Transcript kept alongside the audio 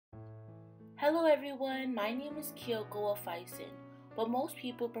Hello everyone, my name is Kyoko Faisen, but most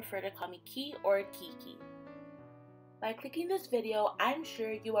people prefer to call me Ki or Kiki. By clicking this video, I'm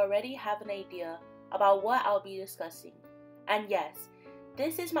sure you already have an idea about what I'll be discussing. And yes,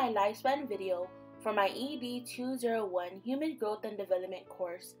 this is my lifespan video for my ED201 Human Growth and Development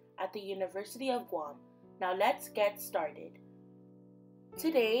course at the University of Guam. Now let's get started.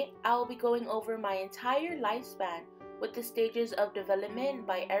 Today, I will be going over my entire lifespan with the stages of development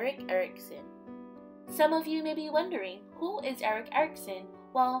by Erik Erikson. Some of you may be wondering, who is Erik Erikson?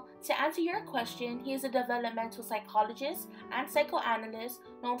 Well, to answer your question, he is a developmental psychologist and psychoanalyst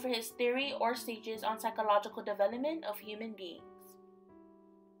known for his theory or stages on psychological development of human beings.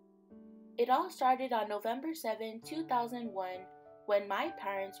 It all started on November 7, 2001, when my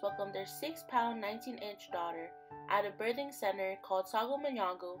parents welcomed their 6-pound, 19-inch daughter at a birthing center called Sago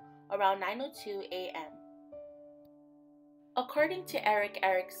Manyago around 9:02 a.m. According to Erik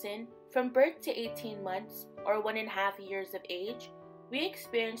Erikson, from birth to 18 months, or 1.5 years of age, we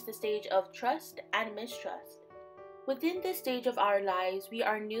experience the stage of trust and mistrust. Within this stage of our lives, we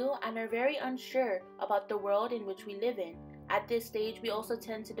are new and are very unsure about the world in which we live in. At this stage, we also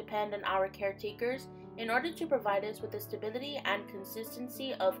tend to depend on our caretakers in order to provide us with the stability and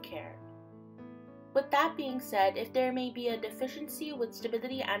consistency of care. With that being said, if there may be a deficiency with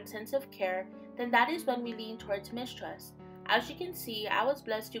stability and sense of care, then that is when we lean towards mistrust. As you can see, I was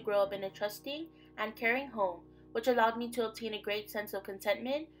blessed to grow up in a trusting and caring home, which allowed me to obtain a great sense of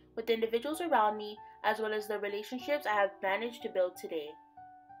contentment with the individuals around me, as well as the relationships I have managed to build today.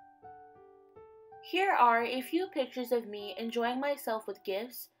 Here are a few pictures of me enjoying myself with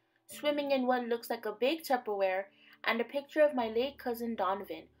gifts, swimming in what looks like a big Tupperware, and a picture of my late cousin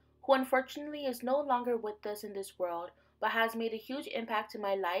Donovan, who unfortunately is no longer with us in this world, but has made a huge impact in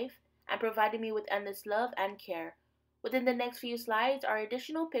my life and provided me with endless love and care. Within the next few slides are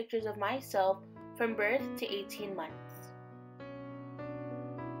additional pictures of myself from birth to 18 months.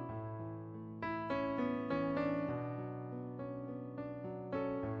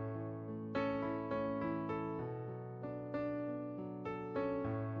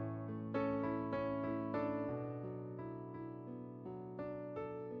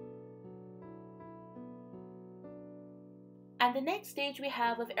 And the next stage we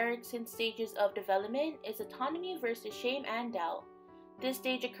have of Erikson's stages of development is autonomy versus shame and doubt. This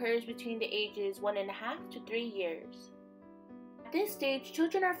stage occurs between the ages 1.5 to 3 years. At this stage,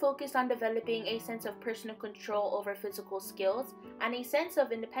 children are focused on developing a sense of personal control over physical skills and a sense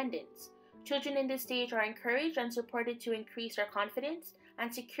of independence. Children in this stage are encouraged and supported to increase their confidence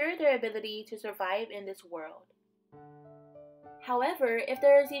and secure their ability to survive in this world. However, if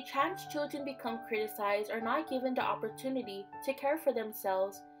there is a chance children become criticized or not given the opportunity to care for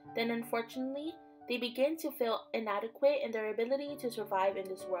themselves, then unfortunately, they begin to feel inadequate in their ability to survive in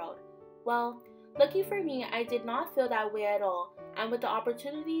this world. Well, lucky for me, I did not feel that way at all, and with the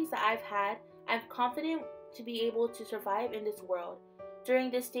opportunities that I've had, I'm confident to be able to survive in this world. During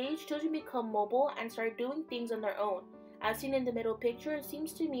this stage, children become mobile and start doing things on their own. As seen in the middle picture, it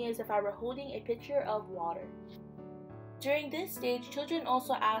seems to me as if I were holding a pitcher of water. During this stage, children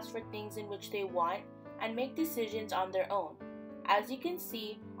also ask for things in which they want and make decisions on their own. As you can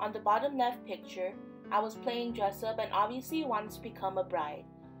see on the bottom left picture, I was playing dress up and obviously wanted to become a bride.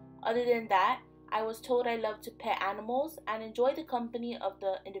 Other than that, I was told I love to pet animals and enjoy the company of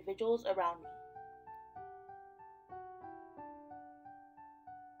the individuals around me.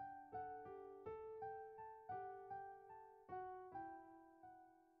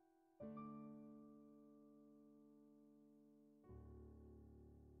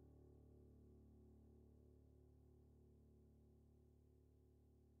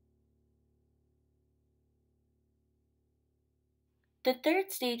 The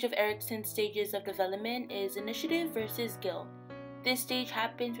third stage of Erikson's stages of development is initiative versus guilt. This stage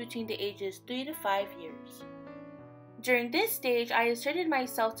happens between the ages 3 to 5 years. During this stage, I asserted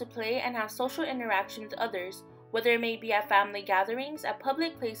myself to play and have social interaction with others, whether it may be at family gatherings, at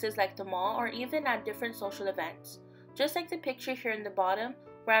public places like the mall, or even at different social events. Just like the picture here in the bottom,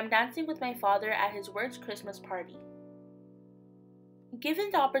 where I'm dancing with my father at his work's Christmas party.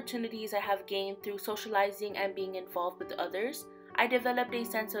 Given the opportunities I have gained through socializing and being involved with others, I developed a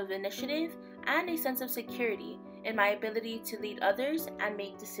sense of initiative and a sense of security in my ability to lead others and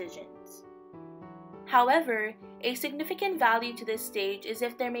make decisions. However, a significant value to this stage is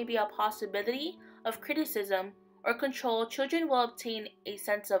if there may be a possibility of criticism or control, children will obtain a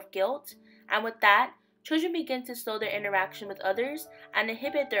sense of guilt, and with that, children begin to slow their interaction with others and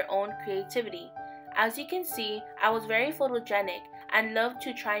inhibit their own creativity. As you can see, I was very photogenic and loved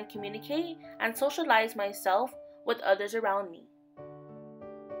to try and communicate and socialize myself with others around me.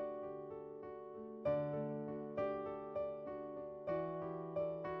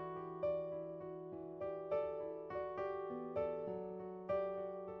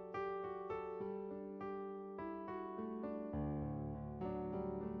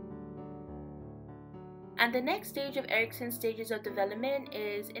 And the next stage of Erikson's stages of development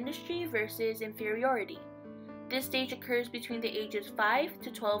is industry versus inferiority. This stage occurs between the ages 5 to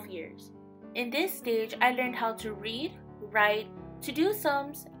 12 years. In this stage, I learned how to read, write, to do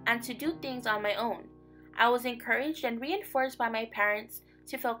sums, and to do things on my own. I was encouraged and reinforced by my parents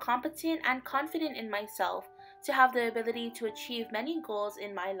to feel competent and confident in myself, to have the ability to achieve many goals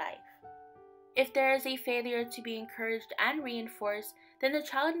in my life. If there is a failure to be encouraged and reinforced, then the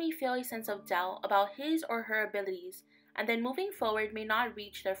child may feel a sense of doubt about his or her abilities, and then moving forward may not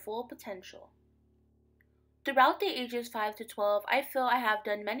reach their full potential. Throughout the ages 5 to 12, I feel I have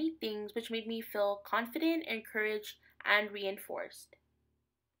done many things which made me feel confident, encouraged, and reinforced.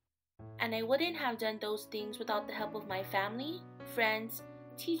 And I wouldn't have done those things without the help of my family, friends,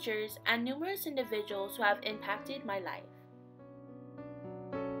 teachers, and numerous individuals who have impacted my life.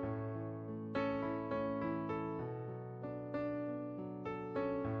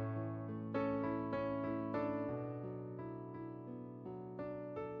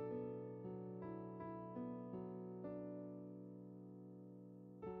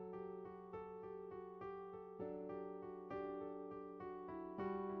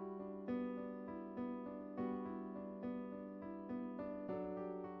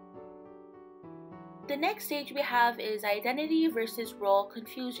 The next stage we have is identity versus role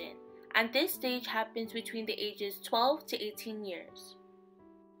confusion, and this stage happens between the ages 12 to 18 years.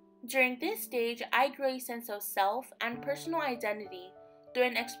 During this stage, I grew a sense of self and personal identity through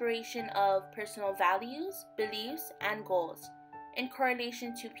an exploration of personal values, beliefs, and goals. In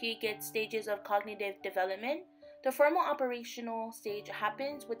correlation to Piaget's stages of cognitive development, the formal operational stage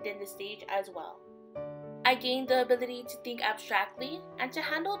happens within the stage as well. I gained the ability to think abstractly and to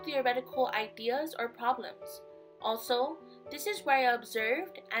handle theoretical ideas or problems. Also, this is where I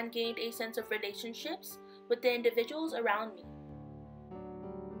observed and gained a sense of relationships with the individuals around me.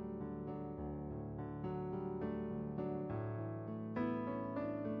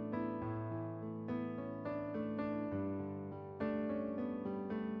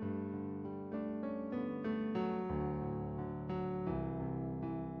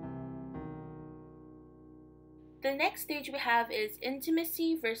 The next stage we have is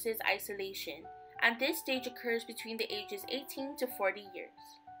intimacy versus isolation, and this stage occurs between the ages 18 to 40 years.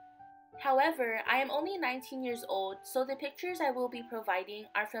 However, I am only 19 years old, so the pictures I will be providing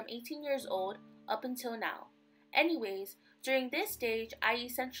are from 18 years old up until now. Anyways, during this stage, I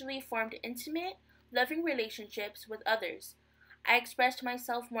essentially formed intimate, loving relationships with others. I expressed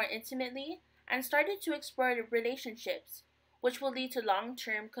myself more intimately and started to explore relationships, which will lead to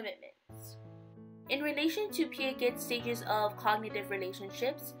long-term commitments. In relation to Piaget's stages of cognitive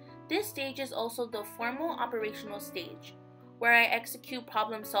relationships, this stage is also the formal operational stage, where I execute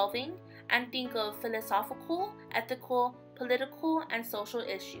problem solving and think of philosophical, ethical, political, and social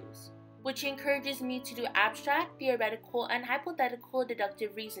issues, which encourages me to do abstract, theoretical, and hypothetical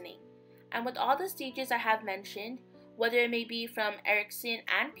deductive reasoning. And with all the stages I have mentioned, whether it may be from Erikson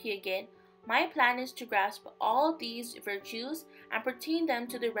and Piaget, my plan is to grasp all these virtues and pertain them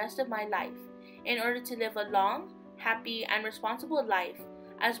to the rest of my life, in order to live a long, happy, and responsible life,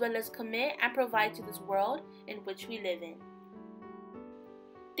 as well as commit and provide to this world in which we live in.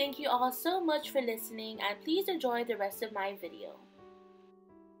 Thank you all so much for listening, and please enjoy the rest of my video.